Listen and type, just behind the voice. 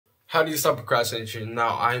How do you stop procrastination?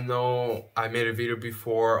 Now, I know I made a video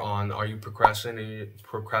before on are you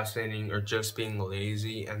procrastinating or just being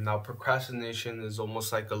lazy? And now procrastination is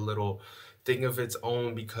almost like a little thing of its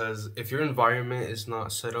own, because if your environment is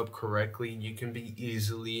not set up correctly, you can be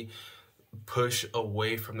easily push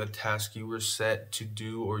away from the task you were set to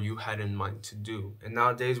do or you had in mind to do. And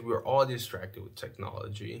nowadays we're all distracted with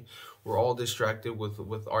technology. We're all distracted with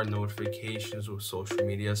our notifications with social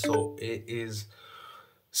media. So it is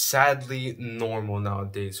sadly normal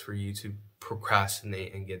nowadays for you to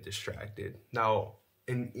procrastinate and get distracted. Now,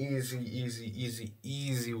 an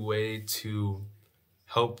easy way to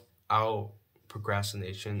help out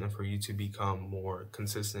procrastination and for you to become more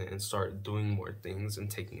consistent and start doing more things and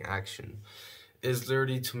taking action is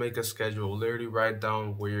literally to make a schedule. Literally write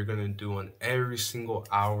down what you're gonna do on every single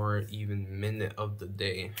hour, even minute of the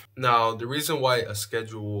day. Now, the reason why a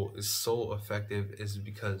schedule is so effective is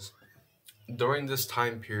because during this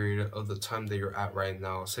time period of the time that you're at right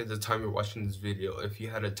now, say the time you're watching this video, if you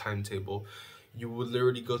had a timetable, you would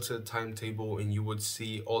literally go to the timetable and you would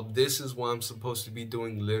see, oh, this is what I'm supposed to be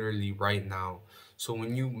doing literally right now. So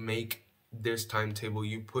when you make this timetable,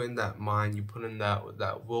 you put in that mind, you put in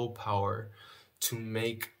that willpower to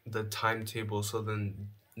make the timetable, so then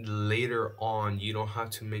later on you don't have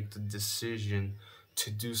to make the decision to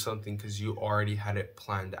do something because you already had it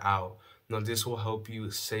planned out. Now, this will help you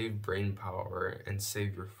save brain power and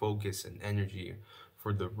save your focus and energy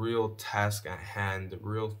for the real task at hand, the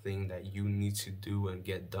real thing that you need to do and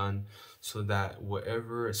get done, so that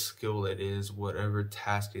whatever skill it is, whatever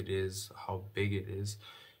task it is, how big it is,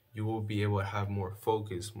 you will be able to have more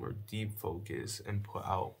focus, more deep focus, and put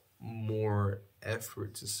out more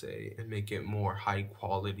effort to say and make it more high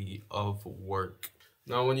quality of work.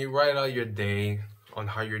 Now, when you write out your day on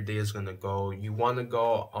how your day is gonna go, you wanna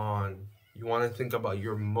think about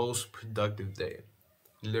your most productive day.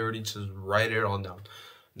 Literally just write it all down.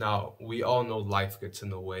 Now, we all know life gets in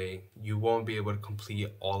the way. You won't be able to complete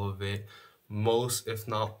all of it, most if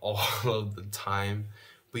not all of the time,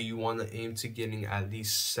 but you want to aim to getting at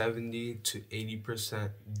least 70 to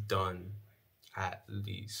 80% done, at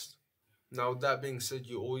least. Now, with that being said,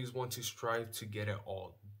 you always want to strive to get it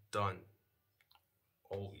all done.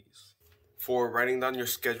 Always. For writing down your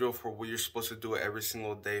schedule for what you're supposed to do every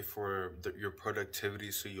single day for your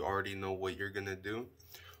productivity, so you already know what you're gonna do.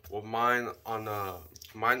 Well, mine on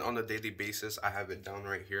a daily basis, I have it down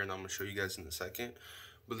right here, and I'm gonna show you guys in a second.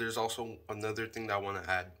 But there's also another thing that I want to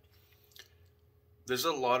add. There's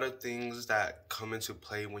a lot of things that come into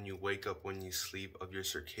play when you wake up, when you sleep, of your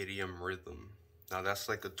circadian rhythm. Now, that's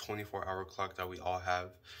like a 24-hour clock that we all have.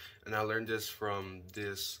 And I learned this from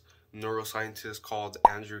this neuroscientist called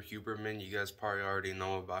Andrew Huberman. You guys probably already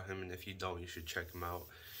know about him, and if you don't, you should check him out.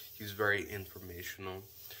 He's very informational.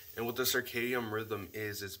 And what the circadian rhythm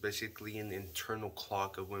is, it's basically an internal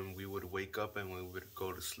clock of when we would wake up and when we would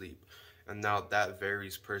go to sleep. And now that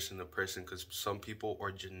varies person to person, because some people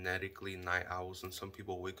are genetically night owls and some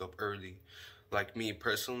people wake up early. Like me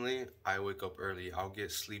personally, I wake up early. I'll get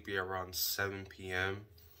sleepy around 7 p.m.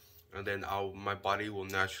 and then my body will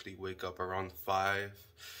naturally wake up around 5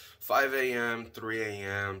 a.m., 3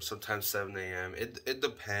 a.m., sometimes 7 a.m. It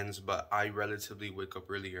depends, but I relatively wake up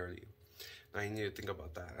really early. Now, you need to think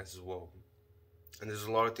about that as well. And there's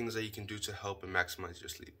a lot of things that you can do to help and maximize your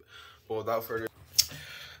sleep. But without further,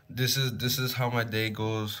 this is how my day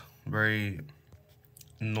goes. Very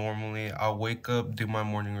normally, I'll wake up, do my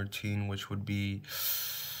morning routine, which would be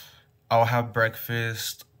I'll have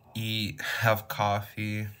breakfast, eat, have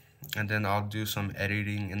coffee, and then I'll do some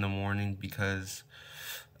editing in the morning, because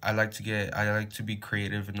I like to be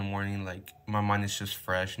creative in the morning. Like, my mind is just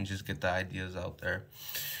fresh and just get the ideas out there.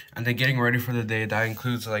 And then getting ready for the day, that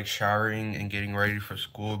includes like showering and getting ready for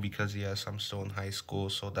school, because yes, I'm still in high school,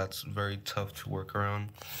 so that's very tough to work around.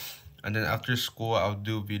 And then after school, I'll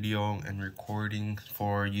do video and recording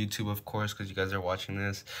for YouTube, of course, because you guys are watching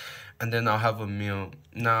this. And then I'll have a meal.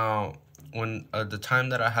 Now, when the time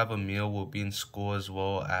that I have a meal will be in school as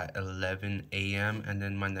well at 11 a.m. And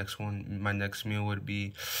then my next meal would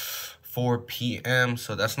be 4 p.m.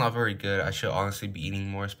 So that's not very good. I should honestly be eating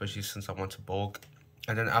more, especially since I want to bulk.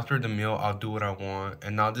 And then after the meal, I'll do what I want.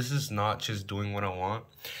 And now this is not just doing what I want.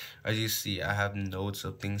 As you see, I have notes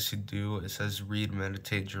of things to do. It says read,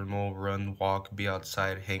 meditate, journal, run, walk, be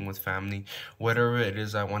outside, hang with family. Whatever it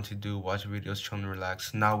is I want to do, watch videos, chill and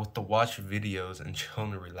relax. Now, with the watch videos and chill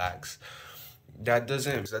and relax, that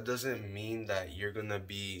doesn't mean that you're gonna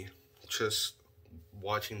be just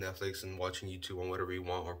watching Netflix and watching YouTube on whatever you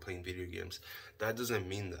want or playing video games. That doesn't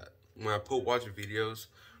mean that. When I put watch videos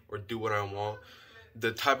or do what I want,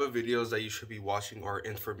 The type of videos that you should be watching are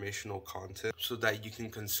informational content so that you can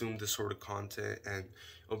consume this sort of content and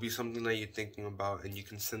it'll be something that you're thinking about and you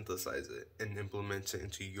can synthesize it and implement it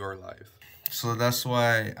into your life. So that's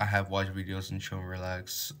why I have watch videos and chill and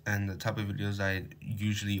relax. And the type of videos I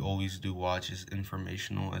usually always do watch is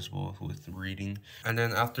informational as well with reading. And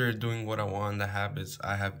then after doing what I want, the habits,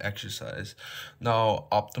 I have exercise. Now,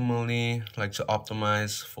 optimally, like to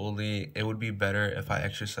optimize fully, it would be better if I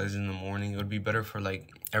exercise in the morning. It would be better for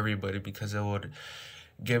like everybody because it would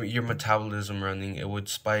get your metabolism running. It would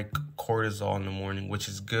spike cortisol in the morning, which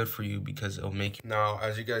is good for you because it'll make you. Now,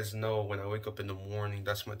 as you guys know, when I wake up in the morning,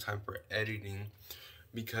 that's my time for editing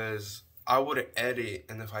because I would edit,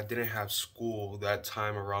 and if I didn't have school, that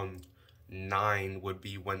time around 9 would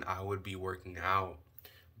be when I would be working out.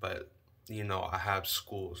 But you know, I have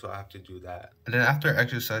school, so I have to do that. And then after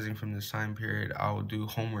exercising from this time period, I will do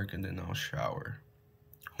homework and then I'll shower.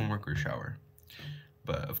 Homework or shower.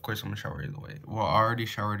 But of course, I'm gonna shower either way. Well, I already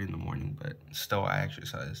showered in the morning, but still I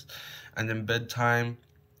exercised. And then bedtime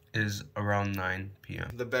is around 9 p.m.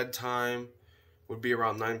 The bedtime would be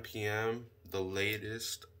around 9 p.m. the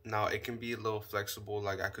latest. Now, it can be a little flexible,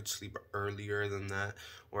 like I could sleep earlier than that,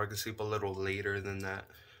 or I could sleep a little later than that.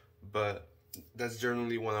 But that's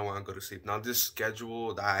generally when I want to go to sleep. Now, this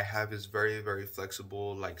schedule that I have is very, very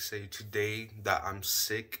flexible. Like, say today that I'm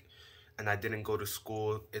sick and I didn't go to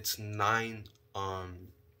school, it's 9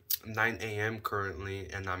 a.m. currently,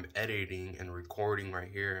 and I'm editing and recording right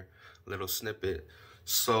here, little snippet.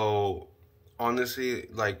 So honestly,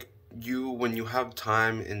 like, when you have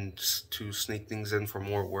time and to sneak things in for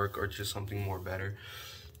more work or just something more better,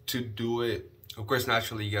 to do it, of course,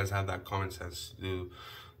 naturally you guys have that common sense to do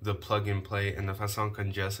the plug and play. And if I sound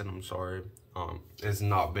congested, I'm sorry. It's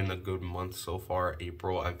not been a good month so far.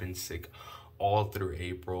 April, I've been sick all through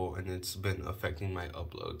April, and it's been affecting my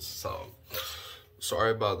uploads. So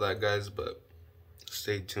sorry about that, guys, but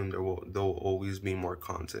stay tuned. There will always be more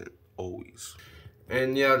content, always.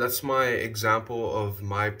 And yeah, that's my example of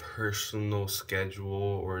my personal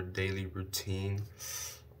schedule or daily routine.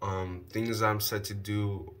 Things I'm set to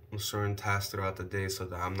do certain tasks throughout the day so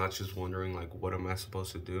that I'm not just wondering like, what am I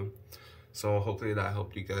supposed to do? So hopefully that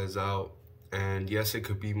helped you guys out. And yes, it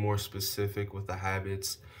could be more specific with the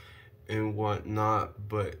habits and whatnot,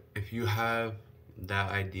 but if you have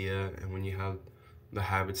that idea and when you have the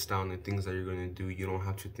habits down and things that you're going to do, you don't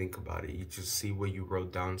have to think about it. You just see what you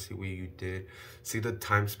wrote down, see what you did, see the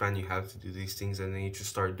time span you have to do these things, and then you just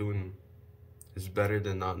start doing them. It's better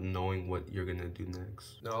than not knowing what you're going to do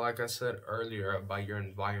next. Now, like I said earlier about your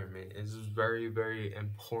environment, it's very, very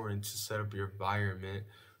important to set up your environment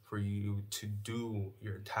for you to do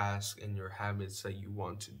your tasks and your habits that you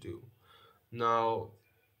want to do. Now,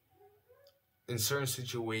 in certain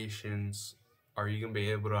situations, are you going to be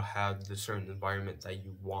able to have the certain environment that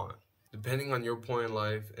you want? Depending on your point in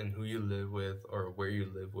life and who you live with or where you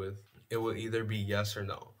live with, it will either be yes or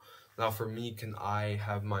no. Now, for me, can I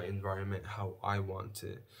have my environment how I want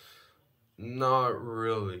it? Not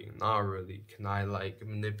really, not really. Can I like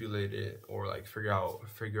manipulate it or like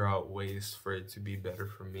figure out ways for it to be better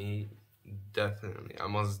for me? Definitely, I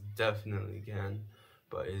most definitely can.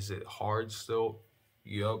 But is it hard still?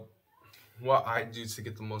 Yup. What I do to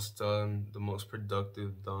get the most done, the most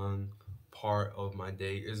productive done part of my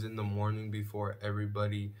day is in the morning before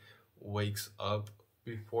everybody wakes up,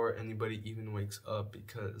 before anybody even wakes up,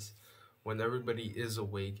 because when everybody is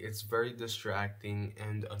awake, it's very distracting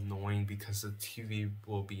and annoying because the TV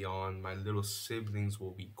will be on, my little siblings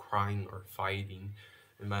will be crying or fighting,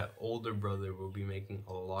 and my older brother will be making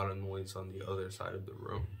a lot of noise on the other side of the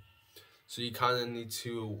room. So you kind of need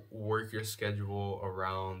to work your schedule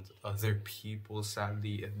around other people,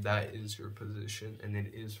 sadly, if that is your position, and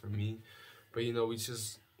it is for me. But you know,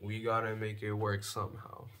 we gotta make it work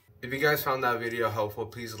somehow. If you guys found that video helpful,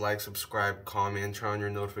 please like, subscribe, comment, turn on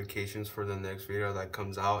your notifications for the next video that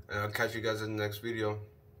comes out. And I'll catch you guys in the next video.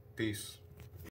 Peace.